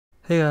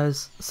Hey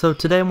guys, so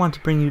today I want to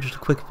bring you just a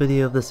quick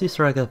video of this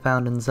Easter egg I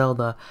found in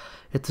Zelda.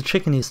 It's a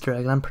chicken Easter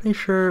egg, and I'm pretty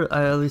sure,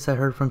 at least I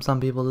heard from some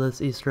people,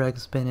 this Easter egg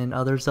has been in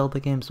other Zelda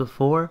games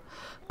before,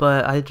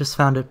 but I just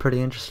found it pretty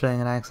interesting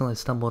and I accidentally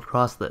stumbled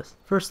across this.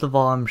 First of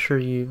all, I'm sure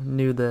you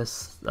knew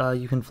this,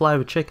 you can fly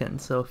with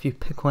chickens, so if you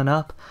pick one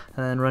up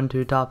and then run to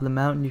the top of the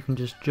mountain, you can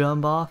just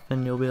jump off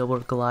and you'll be able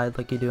to glide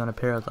like you do on a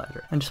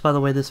paraglider. And just by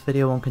the way, this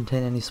video won't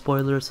contain any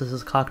spoilers. This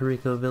is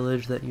Kakariko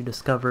Village that you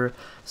discover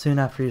soon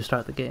after you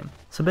start the game.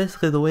 So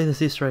basically the way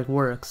this Easter egg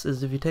works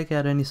is if you take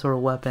out any sort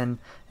of weapon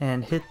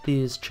and hit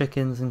these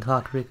chickens in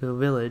Kakariko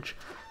Village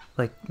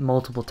like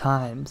multiple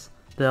times,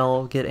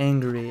 they'll get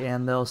angry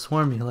and they'll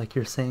swarm you like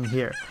you're seeing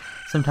here.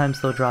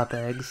 Sometimes they'll drop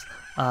eggs,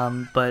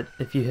 but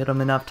if you hit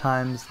them enough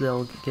times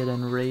they'll get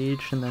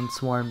enraged and then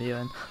swarm you.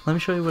 And let me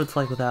show you what it's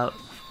like without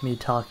me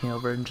talking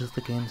over it and just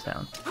the game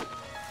sound.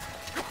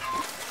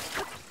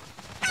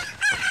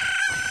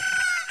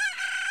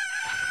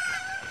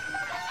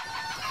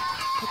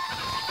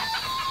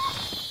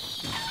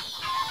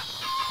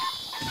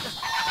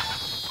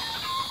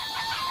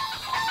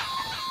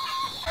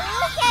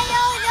 Look at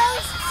all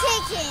those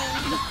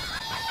chickens!